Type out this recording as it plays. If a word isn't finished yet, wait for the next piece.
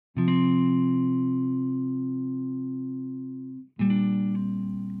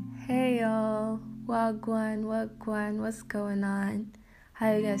Wagwan, what's going on?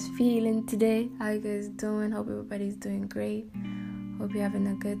 How you guys feeling today? How you guys doing? Hope everybody's doing great. Hope you're having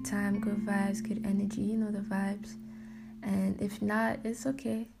a good time, good vibes, good energy, you know the vibes. And if not, it's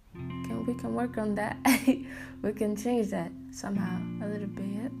okay. We can work on that. We can change that somehow, a little bit,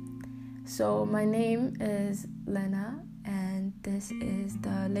 yeah? So my name is Lena, and this is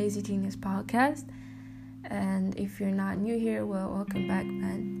the Lazy Genius Podcast. And if you're not new here, well, welcome back,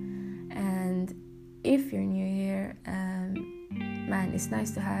 man. And if you're new here, man, it's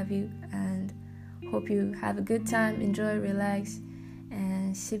nice to have you, and hope you have a good time, enjoy, relax,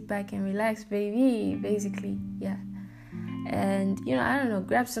 and sit back and relax, baby, basically, yeah. And, I don't know,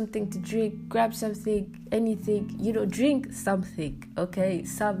 grab something to drink, grab something, anything, drink something, okay,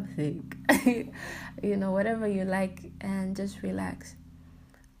 something, whatever you like, and just relax.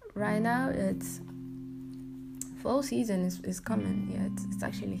 Right now, it's fall season is coming, yeah, it's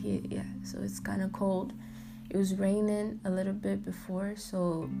actually here, yeah, so it's kind of cold. It was raining a little bit before,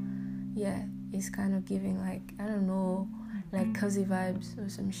 so, yeah, it's kind of giving, like, I don't know, like cozy vibes or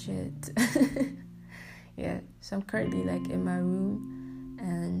some shit. Yeah, so I'm currently like in my room,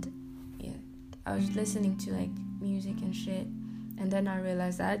 and yeah, I was listening to like music and shit, and then I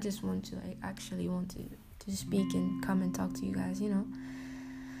realized that I just want to speak and come and talk to you guys,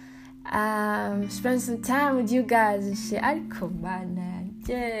 spend some time with you guys and shit. I come on, man,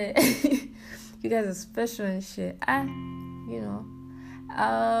 yeah. You guys are special and shit.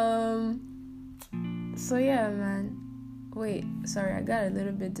 So yeah, man. Wait, sorry, I got a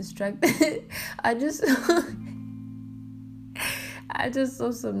little bit distracted. I just saw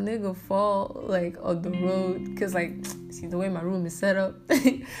some nigga fall, like, on the road. Cause, like, see, the way my room is set up,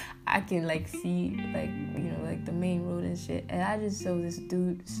 I can, like, see, like, like, the main road and shit. And I just saw this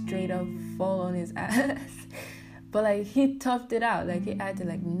dude straight up fall on his ass. But, like, he toughed it out. Like, he acted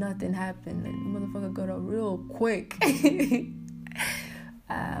like nothing happened. Like, the motherfucker got up real quick.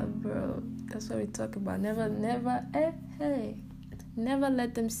 Bro, that's what we talk about. Never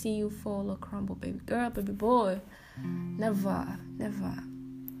let them see you fall or crumble, baby girl, baby boy. Never.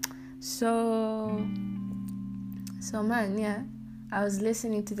 So man, yeah, I was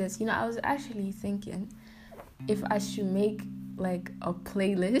listening to this. I was actually thinking if I should make like a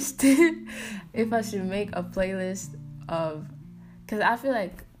playlist. If I should make a playlist of, because I feel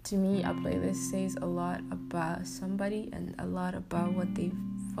like, to me, a playlist says a lot about somebody and a lot about what they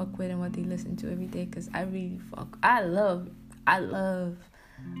fuck with and what they listen to every day. Because I love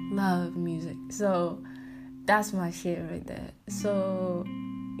music. So that's my shit right there. So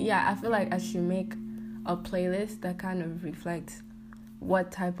yeah, I feel like I should make a playlist that kind of reflects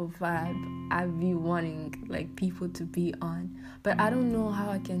what type of vibe I be wanting like people to be on. But I don't know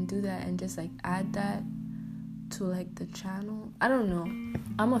how I can do that and just like add that to like the channel. I don't know.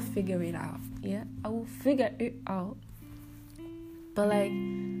 I'ma figure it out. Yeah, I will figure it out. But like,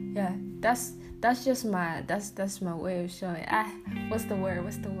 yeah, that's just my way of showing. What's the word?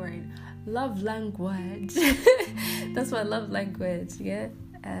 Love language. That's my love language. Yeah,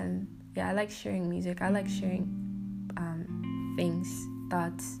 and yeah, I like sharing music. I like sharing things,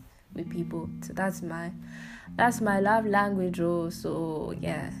 thoughts with people. So that's my love language. So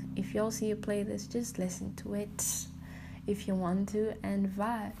yeah, if y'all see a playlist, just listen to it if you want to and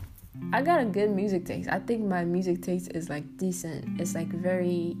vibe. I got a good music taste. I think my music taste is like decent. It's like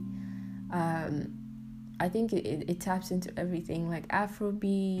very I think it taps into everything, like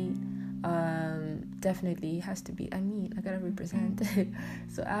Afrobeat. Definitely has to be, I gotta represent.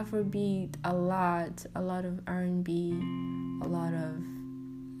 So Afrobeat, a lot of R&B, a lot of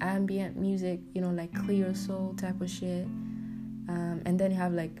ambient music, like clear soul type of shit. And then you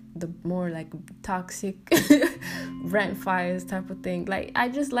have like the more like toxic rent fires type of thing. Like, I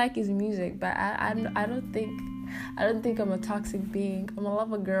just like his music, but I don't think I'm a toxic being. I'm a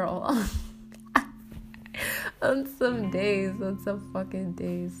lover girl. On some fucking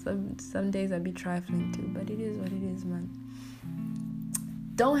days, some days I be trifling too, but it is what it is, man.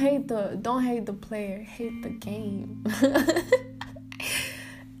 Don't hate the player, hate the game.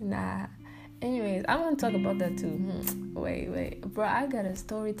 Nah. Anyways, I'm gonna talk about that too. Wait, bro, I got a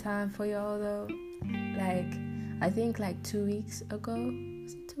story time for y'all though. Like, I think like 2 weeks ago.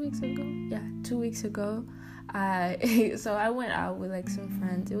 Was it 2 weeks ago? Yeah, 2 weeks ago. I went out with like some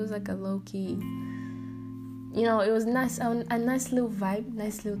friends. It was like a low key. It was nice, a nice little vibe,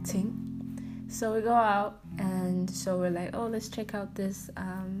 nice little thing. So we go out, and so we're like, oh, let's check out this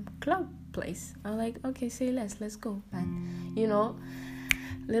club place. I'm like, okay, say less, let's go, man.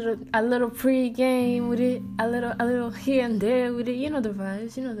 A little pre-game with it, a little here and there with it. You know the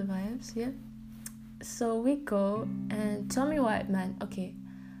vibes, yeah. So we go, and tell me what, man. Okay,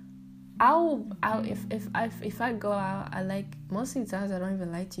 if I go out, I like, most of the times I don't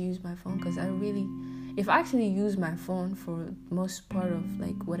even like to use my phone, because if I actually use my phone for most part of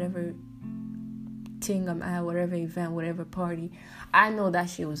like whatever thing I'm at, whatever event, whatever party, I know that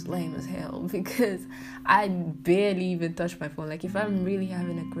shit was lame as hell, because I barely even touch my phone. Like if I'm really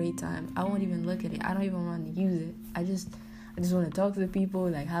having a great time, I won't even look at it. I don't even want to use it. I just want to talk to the people,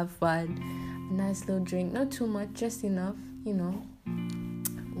 like have fun, a nice little drink, not too much, just enough,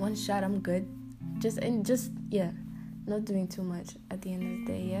 one shot, I'm good. Not doing too much at the end of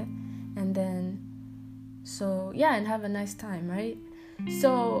the day, yeah. And then, and have a nice time, right?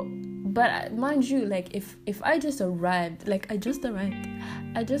 So, but mind you, like if I just arrived, like I just arrived.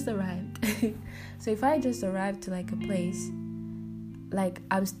 So if I just arrived to like a place, like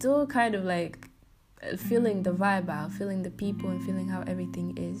I'm still kind of like feeling the vibe out, feeling the people, and feeling how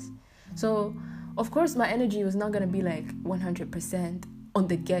everything is. So of course my energy was not gonna be like 100% on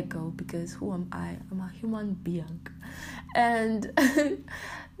the get-go, because who am I? I'm a human being. And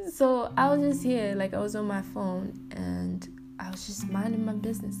so I was just here, like I was on my phone, and I was just minding my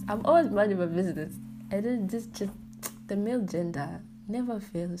business. I'm always minding my business. And then just the male gender never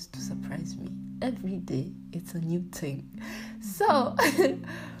fails to surprise me. Every day it's a new thing. So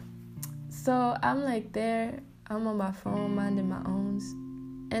I'm like there, I'm on my phone minding my own.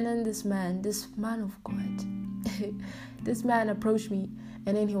 And then this man of God, this man approached me,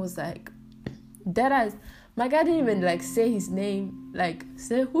 and then he was like, deadass. My guy didn't even like say his name, like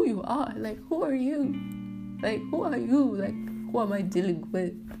say who you are, like who are you, like who are you, like who am I dealing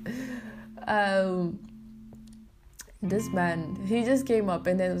with? This man, he just came up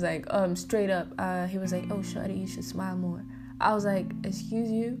and then was like, straight up, he was like, oh shorty, you should smile more. I was like,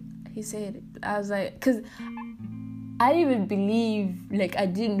 excuse you? He said, I was like, because I didn't even believe, like I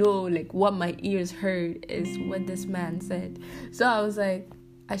didn't know like what my ears heard is what this man said. So I was like,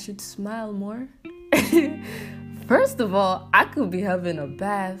 I should smile more. First of all, I could be having a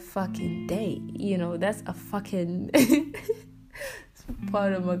bad fucking day. That's a fucking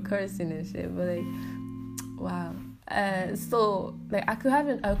part of my cursing and shit. But like, wow. So like I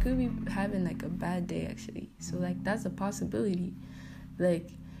could be having like a bad day actually. So like that's a possibility.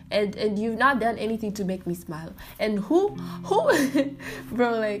 Like, and you've not done anything to make me smile. And who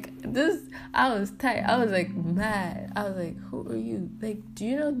bro, like this, I was tight. I was like mad. I was like, who are you? Like, do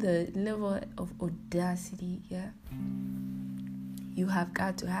you know the level of audacity, yeah, you have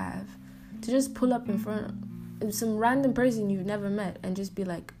got to have to just pull up in front of some random person you've never met and just be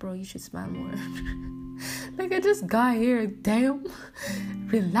like, bro, you should smile more. Like, I just got here, damn.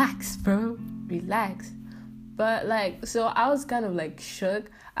 Relax, bro. Relax. But like, so I was kind of like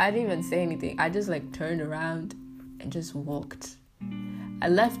shook. I didn't even say anything. I just like turned around and just walked. I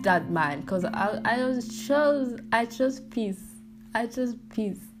left that man because I chose peace.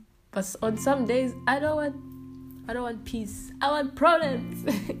 But on some days I don't want peace. I want problems.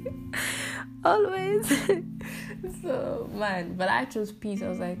 Always. So man, but I chose peace. I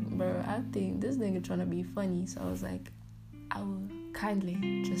was like, bro, I think this nigga trying to be funny. So I was like, I will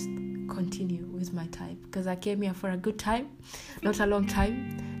kindly just continue with my time, because I came here for a good time, not a long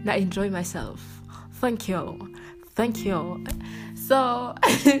time. Now enjoy myself. Thank you. So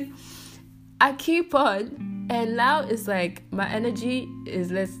I keep on, and now it's like my energy is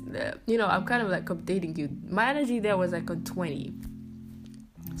less, I'm kind of like updating you. My energy there was like on 20.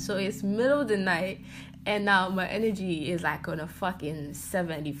 So it's middle of the night, and now my energy is like on a fucking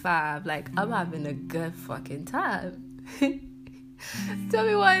 75. Like, I'm having a good fucking time. Tell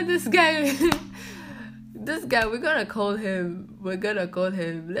me why this guy, we're gonna call him,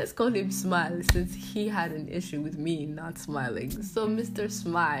 let's call him Smile, since he had an issue with me not smiling. So Mr.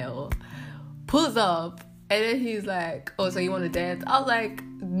 Smile pulls up, and then he's like, oh, so you want to dance? I was like,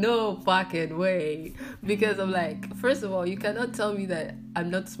 no fucking way. Because I'm like, first of all, you cannot tell me that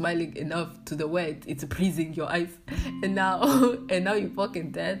I'm not smiling enough to the way it's pleasing your eyes. And now you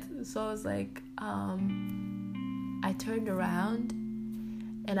fucking dance. So I was like, I turned around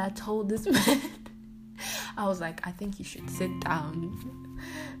and I told this man, I was like, I think you should sit down.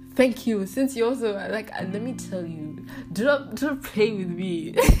 Thank you. Since you also, like, let me tell you, do not play with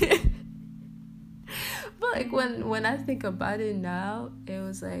me. But like when I think about it now, it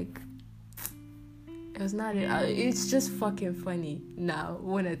was not, it's just fucking funny now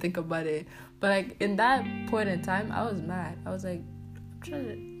when I think about it. But like in that point in time, I was mad. I was like, why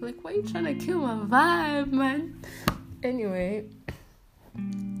are you trying to kill my vibe, man? Anyway,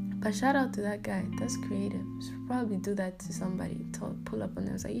 but shout out to that guy. That's creative. Should probably do that to somebody. Pull up on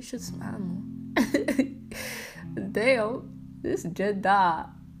them. It's like, you should smile more. Damn, this Jeddah.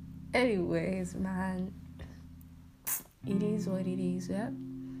 Anyways, man, it is what it is, yeah.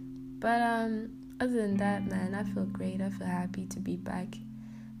 But other than that, man, I feel great. I feel happy to be back,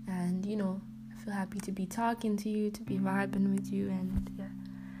 and I feel happy to be talking to you, to be vibing with you,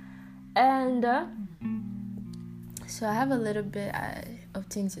 and so I have a little bit of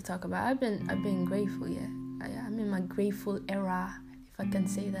things to talk about. I've been grateful. I'm in my grateful era, if I can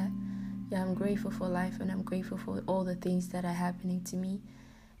say that. I'm grateful for life, and I'm grateful for all the things that are happening to me.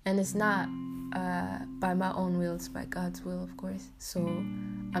 And it's not by my own will, it's by God's will, of course. So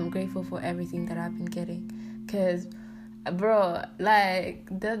I'm grateful for everything that I've been getting. Because, bro, like,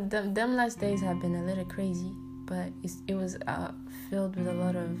 them last days have been a little crazy. But it was filled with a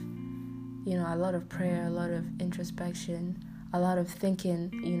lot of prayer, a lot of introspection, a lot of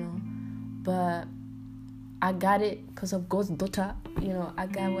thinking, But I got it because of God's daughter. I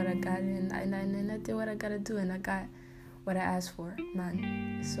got what I got, and I did what I gotta do, and I got what I asked for,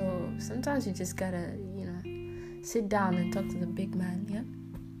 man. So sometimes you just gotta, sit down and talk to the big man, yeah?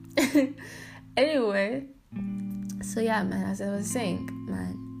 Anyway, so yeah, man, as I was saying,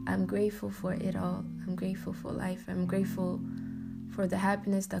 man, I'm grateful for it all. I'm grateful for life. I'm grateful for the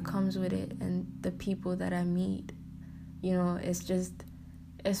happiness that comes with it and the people that I meet.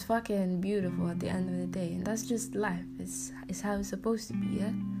 It's fucking beautiful at the end of the day, and that's just life. It's how it's supposed to be,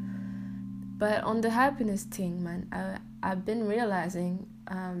 yeah? But on the happiness thing, man, I've been realizing,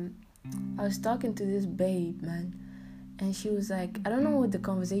 I was talking to this babe, man, and she was like, I don't know what the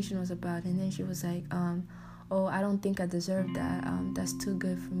conversation was about, and then she was like, oh, I don't think I deserve that, that's too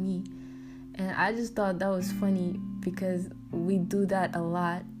good for me. And I just thought that was funny, because we do that a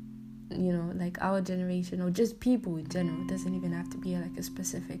lot, like our generation, or just people in general. It doesn't even have to be like a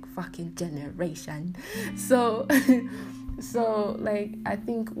specific fucking generation. So like, I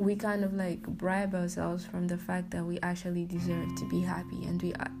think we kind of like bribe ourselves from the fact that we actually deserve to be happy, and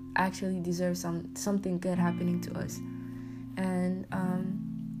we actually deserve something good happening to us. And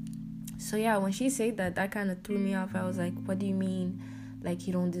so yeah, when she said that kind of threw me off. I was like, what do you mean, like,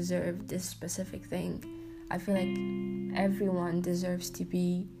 you don't deserve this specific thing? I feel like everyone deserves to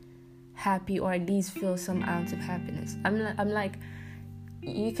be happy, or at least feel some ounce of happiness. I'm like,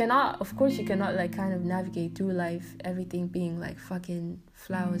 you cannot like kind of navigate through life everything being like fucking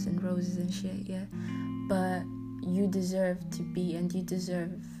flowers and roses and shit, yeah, but you deserve to be, and you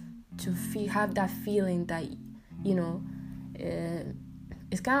deserve to have that feeling that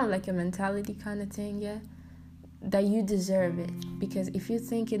it's kind of like a mentality kind of thing, yeah, that you deserve it. Because if you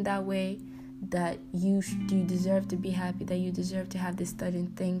think in that way, that you deserve to be happy, that you deserve to have this certain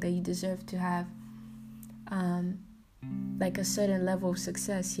thing, that you deserve to have like a certain level of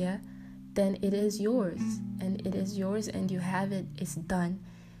success, yeah, then it is yours, and you have it. It's done.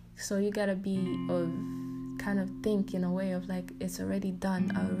 So you gotta be kind of think in a way of like, it's already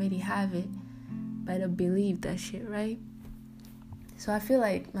done, I already have it. Better believe that shit, right? So I feel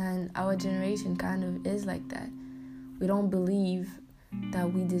like, man, our generation kind of is like that. We don't believe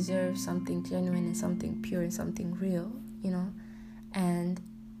that we deserve something genuine and something pure and something real, and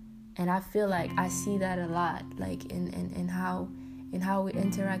I feel like I see that a lot, like in how we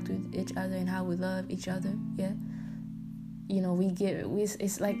interact with each other and how we love each other, yeah.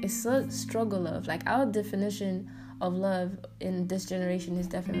 It's a struggle love. Like, our definition of love in this generation is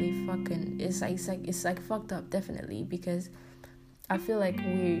definitely it's like fucked up, definitely, because I feel like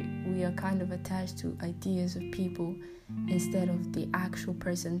we are kind of attached to ideas of people instead of the actual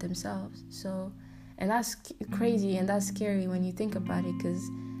person themselves. So, and that's crazy, and that's scary when you think about it, because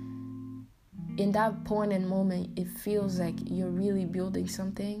in that point and moment, it feels like you're really building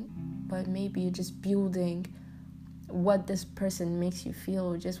something, but maybe you're just building what this person makes you feel,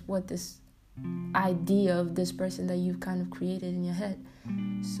 or just what this idea of this person that you've kind of created in your head.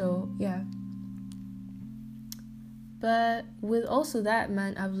 So, yeah. But with also that,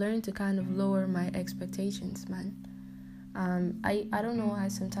 man, I've learned to kind of lower my expectations, man. I don't know why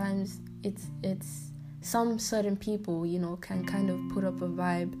sometimes it's some certain people, can kind of put up a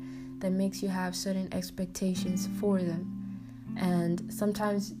vibe that makes you have certain expectations for them. And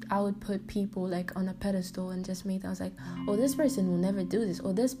sometimes I would put people like on a pedestal and just make them, I was like, oh, this person will never do this,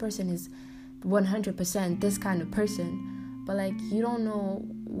 or this person is 100% this kind of person. But like, you don't know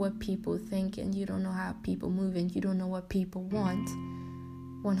what people think, and you don't know how people move, and you don't know what people want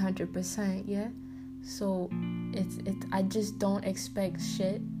 100%, yeah. So I just don't expect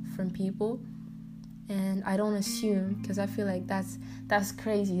shit from people, and I don't assume, because I feel like that's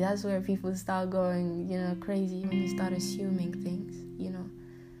crazy. That's where people start going, crazy, when you start assuming things,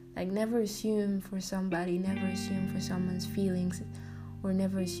 like, never assume for somebody, never assume for someone's feelings, or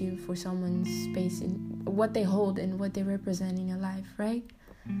never assume for someone's space in what they hold and what they represent in your life, right?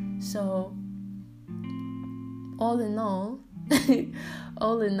 So all in all,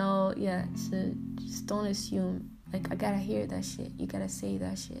 all in all, yeah, so just don't assume, like, I gotta hear that shit, you gotta say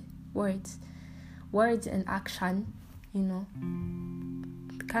that shit. Words and action,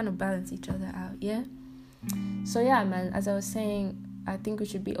 kind of balance each other out, yeah? So yeah, man, as I was saying, I think we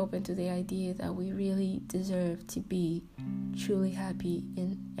should be open to the idea that we really deserve to be truly happy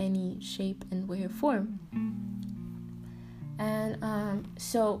in any shape and way or form. And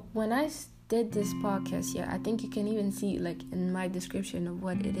so when I did this podcast, yeah, I think you can even see, like, in my description of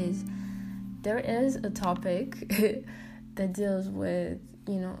what it is, there is a topic that deals with,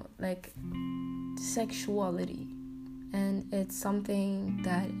 like, sexuality. And it's something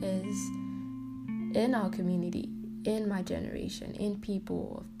that is in our community, in my generation, in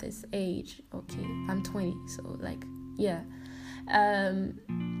people of this age. Okay, I'm 20, so, like, yeah.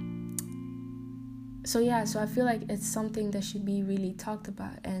 So I feel like it's something that should be really talked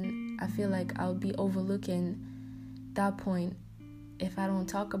about, and I feel like I'll be overlooking that point if I don't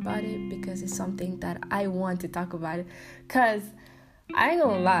talk about it, because it's something that I want to talk about it. Because I ain't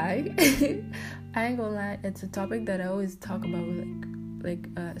gonna lie, it's a topic that I always talk about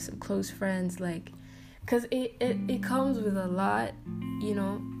with some close friends, like, because it comes with a lot,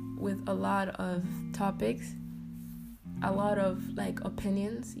 with a lot of topics, a lot of, like,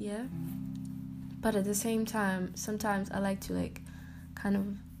 opinions, yeah. But at the same time, sometimes I like to, like, kind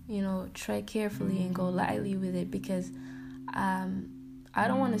of, tread carefully and go lightly with it, because I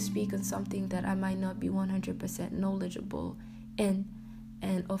don't want to speak on something that I might not be 100% knowledgeable in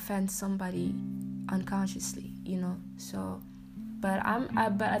and offend somebody unconsciously, So, but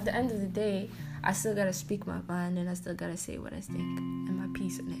at the end of the day, I still gotta speak my mind, and I still gotta say what I think and my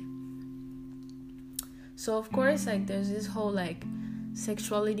piece in it. So, of course, like, there's this whole, like,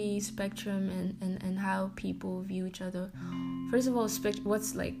 sexuality spectrum and how people view each other. First of all,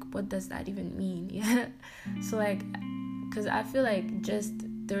 what does that even mean? Yeah. So, like, because I feel like just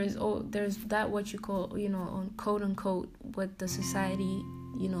there's that what you call, on quote unquote, what the society,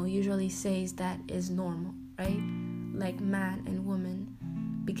 usually says that is normal, right? Like, man and woman,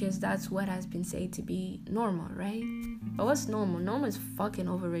 because that's what has been said to be normal, right? But what's normal? Normal is fucking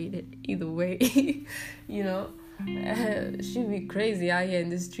overrated either way. Should be crazy out here in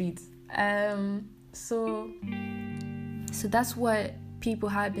the streets. So that's what people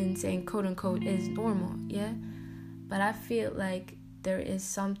have been saying, quote unquote, is normal, yeah. But I feel like there is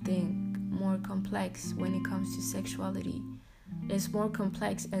something more complex when it comes to sexuality. It's more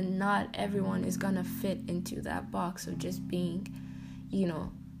complex, and not everyone is gonna fit into that box of just being,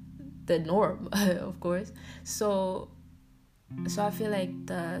 the norm, of course. So I feel like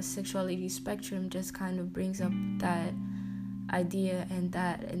the sexuality spectrum just kind of brings up that idea and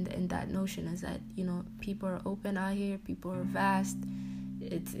that notion, is that, people are open out here, people are vast,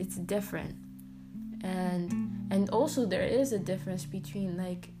 it's different. And also there is a difference between,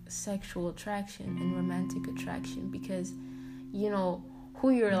 like, sexual attraction and romantic attraction, because who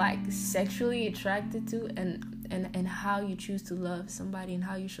you're, like, sexually attracted to and how you choose to love somebody and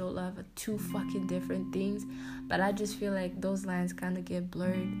how you show love are two fucking different things. But I just feel like those lines kind of get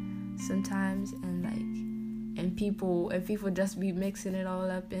blurred sometimes, and people just be mixing it all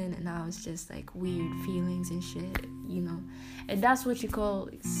up in, and now it's just, like, weird feelings and shit, and that's what you call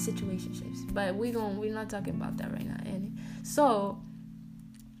situationships. But we're not talking about that right now. And so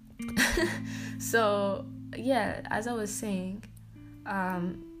yeah, as I was saying,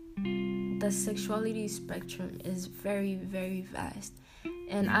 the sexuality spectrum is very, very vast,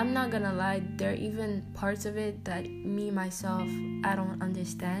 and I'm not gonna lie, there are even parts of it that me myself I don't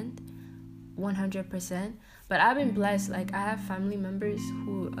understand 100%. But I've been blessed, like, I have family members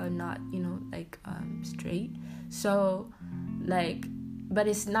who are not, straight. So, like, but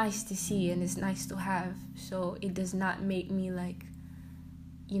it's nice to see and it's nice to have. So it does not make me, like,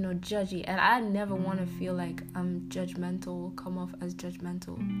 judgy. And I never want to feel like I'm judgmental, come off as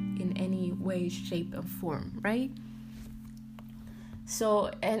judgmental in any way, shape, or form, right?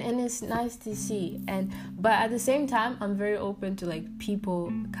 So, and it's nice to see. But at the same time, I'm very open to, like,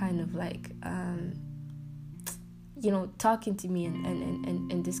 people kind of, like, talking to me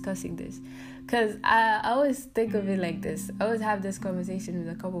and discussing this. Because I always think of it like this. I always have this conversation with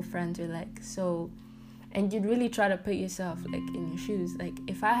a couple friends who are like, so, and you'd really try to put yourself, like, in your shoes. Like,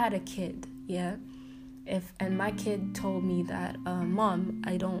 if I had a kid, yeah, and my kid told me that, Mom,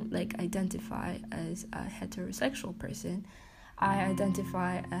 I don't, like, identify as a heterosexual person. I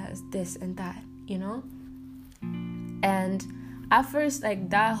identify as this and that, And at first, like,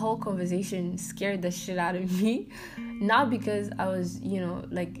 that whole conversation scared the shit out of me. Not because I was,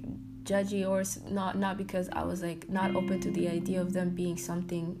 like, judgy, or not because I was, like, not open to the idea of them being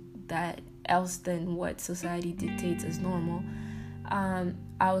something that else than what society dictates as normal, I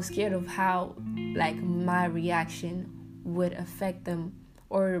was scared of how like my reaction would affect them,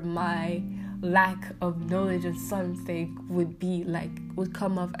 or my lack of knowledge of something would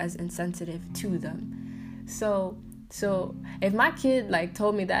come off as insensitive to them. So if my kid like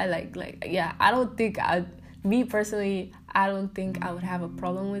told me that, yeah, I don't think I don't think I would have a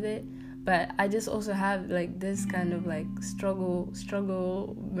problem with it. But I just also have like this kind of like struggle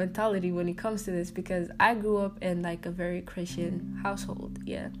mentality when it comes to this, because I grew up in like a very Christian household,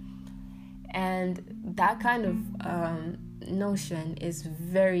 yeah. And that kind of notion is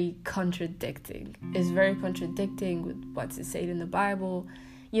very contradicting. It's very contradicting with what's said in the Bible,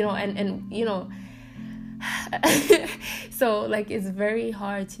 and so like it's very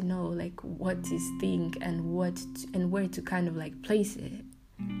hard to know like what to think and where to kind of like place it.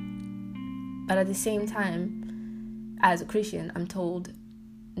 But at the same time, as a Christian, I'm told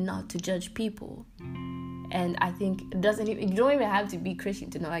not to judge people. And I think you don't even have to be Christian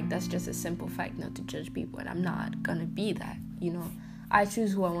to know, like, that's just a simple fact, not to judge people. And I'm not gonna be that, I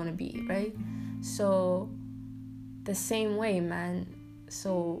choose who I want to be, right? So the same way, man.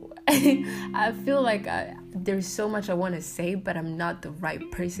 So I feel like there's so much I want to say, but I'm not the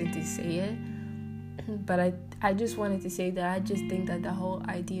right person to say it. But I just wanted to say that I just think that the whole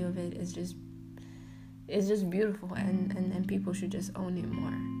idea of it is just beautiful, and people should just own it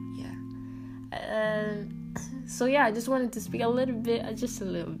more. Yeah. So yeah, I just wanted to speak a little bit on it. Just a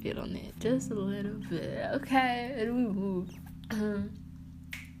little bit. Okay, and we move.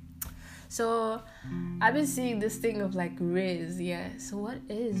 So I've been seeing this thing of like Rizz, yeah. So what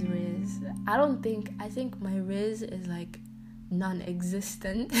is Rizz? I think my Rizz is like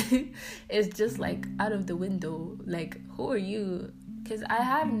non-existent. It's just like out of the window. Like, who are you? Because I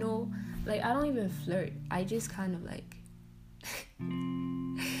have no, like, I don't even flirt. I just kind of like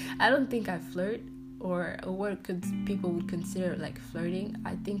I don't think I flirt, or what people would consider like flirting.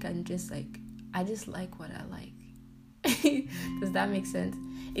 I think I just like what I like. Does that make sense?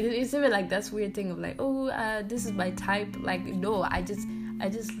 It's even like that's weird thing of like, this is my type. Like, no, I just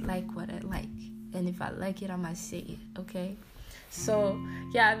like what I like, and if I like it, I might say it. Okay. So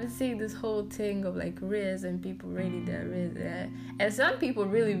yeah, I've been seeing this whole thing of like Rizz and people rating their Rizz, and some people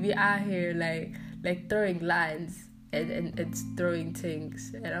really be out here like throwing lines and throwing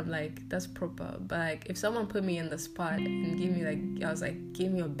things, and I'm like, that's proper. But like, if someone put me in the spot and give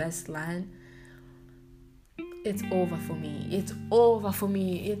me your best line, it's over for me. It's over,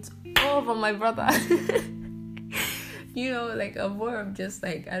 my brother. Like a more of just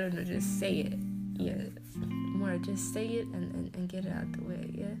like, I don't know, just say it. Yeah, more just say it and get it out the way.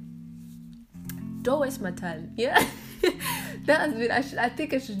 Yeah, don't waste my time. Yeah. That's it. I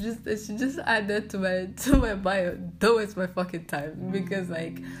think I should just add that to my bio. Don't waste my fucking time, because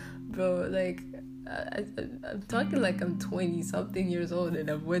like, bro, like I'm talking like I'm 20 something years old and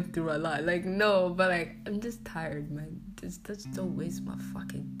I've went through a lot. Like, no, but like I'm just tired, man. Just don't waste my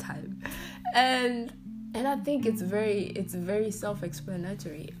fucking time. And I think it's very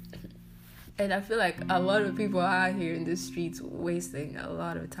self-explanatory. And I feel like a lot of people are out here in the streets wasting a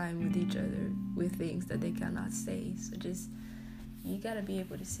lot of time with each other with things that they cannot say. So just, you gotta be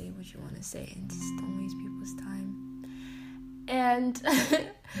able to say what you want to say, and just don't waste people's time. And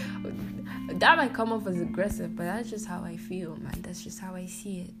that might come off as aggressive, but that's just how I feel, man. That's just how I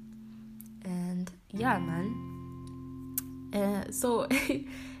see it. And yeah, man. So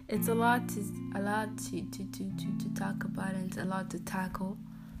it's a lot to talk about, and it's a lot to tackle.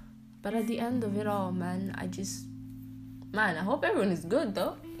 But at the end of it all, man, I hope everyone is good,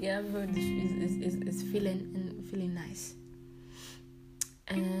 though. Yeah, everyone is feeling nice.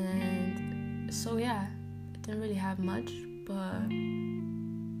 And so, yeah, I didn't really have much, but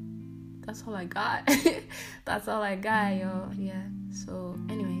that's all I got. That's all I got, yo. Yeah. So,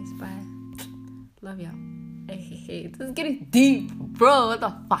 anyways, bye. Love y'all. Hey, this is getting deep, bro. What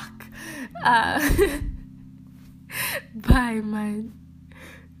the fuck? Bye, man.